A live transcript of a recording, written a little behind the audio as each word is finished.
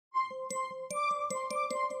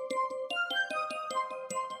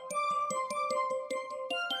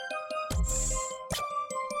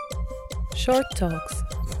Short Talks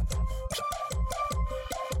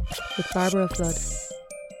with Barbara Flood.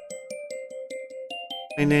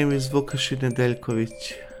 My name is Vukasin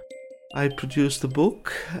Nedeljković. I produced a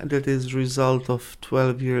book that is the result of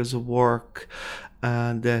 12 years of work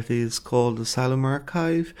that is called Asylum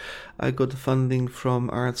Archive. I got the funding from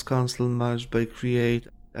Arts Council managed by Create.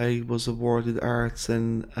 I was awarded Arts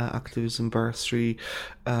and Activism Bursary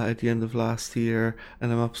at the end of last year,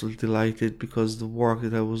 and I'm absolutely delighted because the work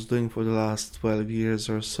that I was doing for the last 12 years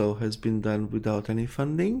or so has been done without any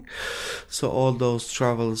funding. So all those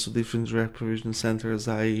travels to different direct provision centres,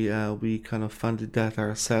 we kind of funded that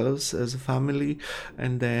ourselves as a family,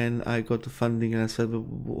 and then I got the funding and I said,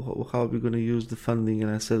 well, how are we going to use the funding? And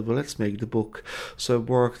I said, well, let's make the book. So I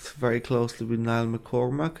worked very closely with Niall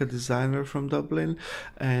McCormack, a designer from Dublin,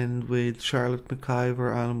 and with Charlotte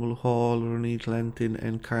McIver, Animal Hall, Ronit Lentin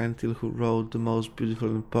and Karen Till, who wrote the most beautiful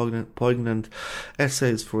and poignant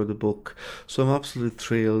essays for the book. So I'm absolutely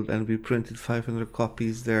thrilled, and we printed 500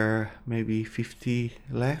 copies. There are maybe 50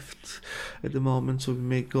 left at the moment, so we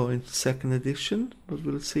may go into second edition, but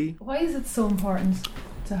we'll see. Why is it so important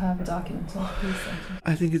to have a document like this?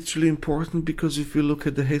 I think it's really important because if you look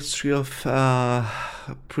at the history of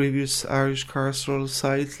previous Irish carceral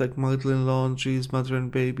sites like Magdalene Laundries, Mother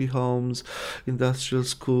and Baby homes, industrial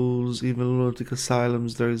schools, even lunatic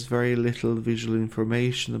asylums, there is very little visual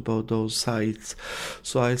information about those sites.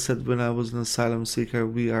 So I said when I was an asylum seeker,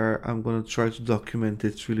 I'm going to try to document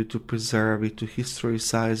it, really to preserve it, to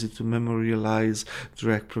historicize it, to memorialize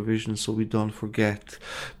direct provision so we don't forget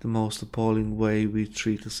the most appalling way we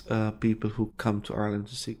treat people who come to Ireland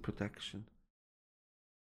to seek protection.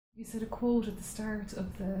 You said a quote at the start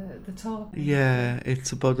of the talk. Yeah,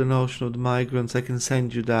 it's about the notion of the migrants. I can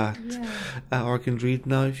send you that. Yeah. Or I can read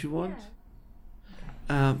now if you want.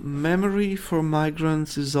 Yeah. Memory for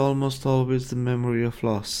migrants is almost always the memory of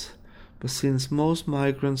loss. But since most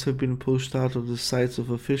migrants have been pushed out of the sites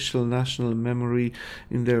of official national memory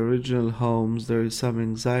in their original homes, there is some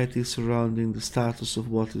anxiety surrounding the status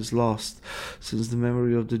of what is lost, since the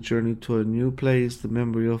memory of the journey to a new place, the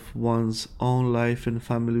memory of one's own life and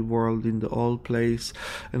family world in the old place,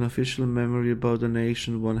 and official memory about the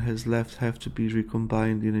nation one has left have to be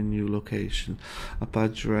recombined in a new location.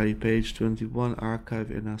 Apajurai, page 21,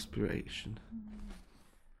 Archive and Aspiration.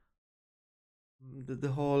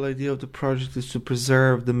 The whole idea of the project is to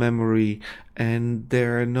preserve the memory, and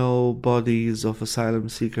there are no bodies of asylum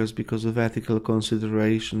seekers because of ethical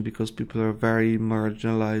consideration, because people are very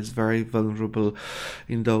marginalized, very vulnerable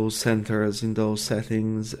in those centres, in those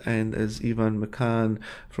settings. And as Ivan McCann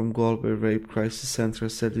from Galway Rape Crisis Centre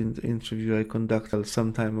said in the interview I conducted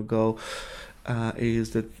some time ago,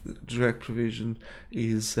 is that direct provision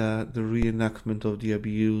is the reenactment of the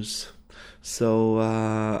abuse.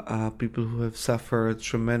 So people who have suffered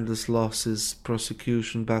tremendous losses,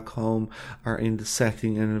 persecution back home, are in the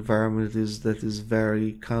setting and environment that is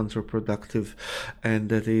very counterproductive, and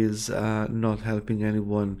that is not helping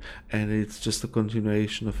anyone, and it's just a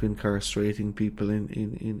continuation of incarcerating people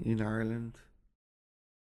in Ireland.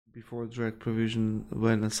 Before direct provision,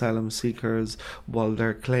 when asylum seekers, while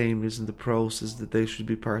their claim is in the process that they should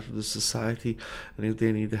be part of the society, and if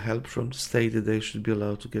they need the help from the state, that they should be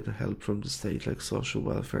allowed to get the help from the state, like social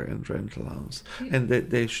welfare and rent allowance, and that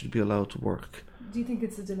they should be allowed to work. Do you think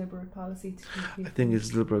it's a deliberate policy to keep people? I think it's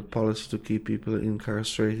a deliberate policy to keep people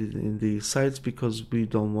incarcerated in these sites because we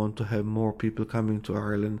don't want to have more people coming to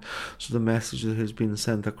Ireland. So the message that has been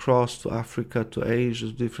sent across to Africa, to Asia,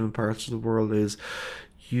 to different parts of the world is,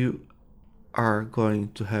 you are going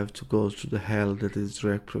to have to go through the hell that is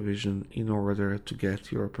direct provision in order to get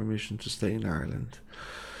your permission to stay in Ireland.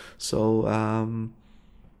 So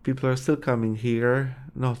people are still coming here,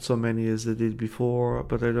 not so many as they did before,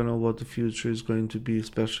 but I don't know what the future is going to be,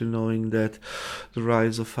 especially knowing that the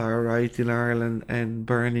rise of far right in Ireland and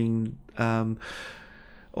burning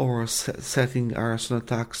or setting arson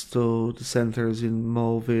attacks to the centres in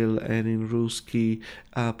Moville and in Ruski,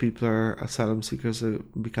 asylum seekers are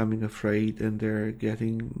becoming afraid, and they're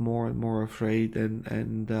getting more and more afraid,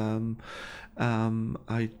 and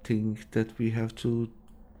I think that we have to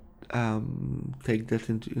take that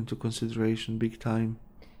into consideration big time.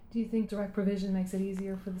 Do you think direct provision makes it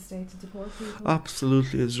easier for the state to deport people?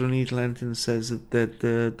 Absolutely. As Ronit Lentin says, that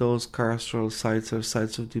those carceral sites are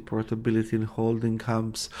sites of deportability and holding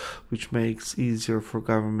camps, which makes easier for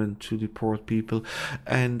government to deport people.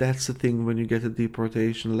 And that's the thing, when you get a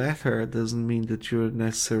deportation letter, it doesn't mean that you're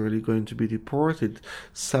necessarily going to be deported.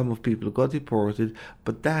 Some of people got deported,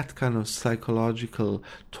 but that kind of psychological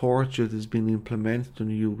torture that has been implemented on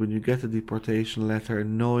you when you get a deportation letter,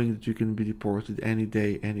 knowing that you can be deported any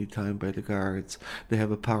day, any any time by the guards. They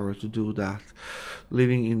have a power to do that.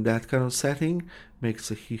 Living in that kind of setting makes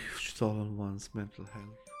a huge toll on one's mental health.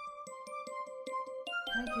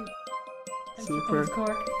 Thank you. Thanks Super. for coming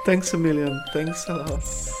to Cork. Thanks a million. Thanks a lot.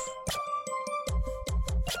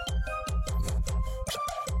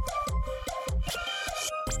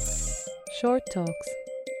 Short Talks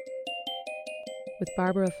with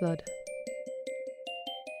Barbara Flood.